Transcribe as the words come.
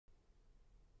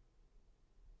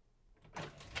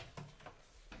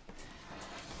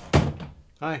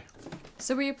Hi.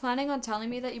 So were you planning on telling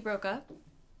me that you broke up?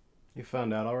 You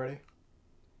found out already?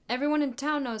 Everyone in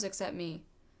town knows except me.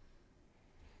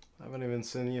 I haven't even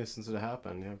seen you since it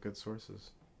happened. You have good sources.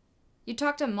 You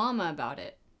talked to Mama about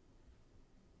it.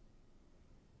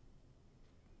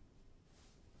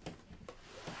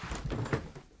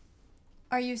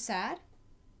 Are you sad?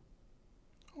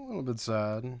 A little bit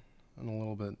sad and a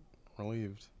little bit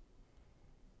relieved.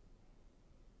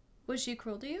 Was she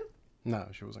cruel to you? No,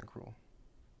 she wasn't cruel.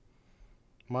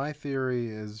 My theory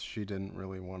is she didn't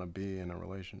really want to be in a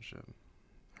relationship.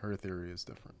 Her theory is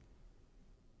different.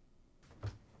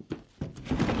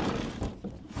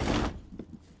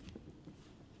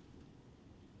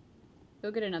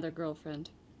 Go get another girlfriend.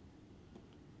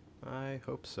 I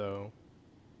hope so.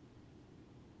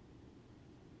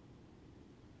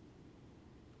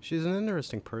 She's an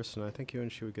interesting person. I think you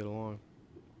and she would get along.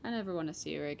 I never want to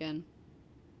see her again.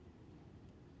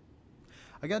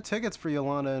 I got tickets for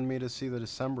Yolanda and me to see the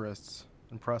Decemberists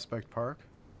in Prospect Park,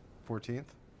 14th.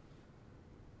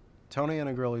 Tony and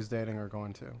a girl he's dating are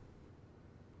going to. Do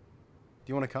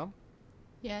you want to come?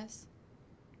 Yes.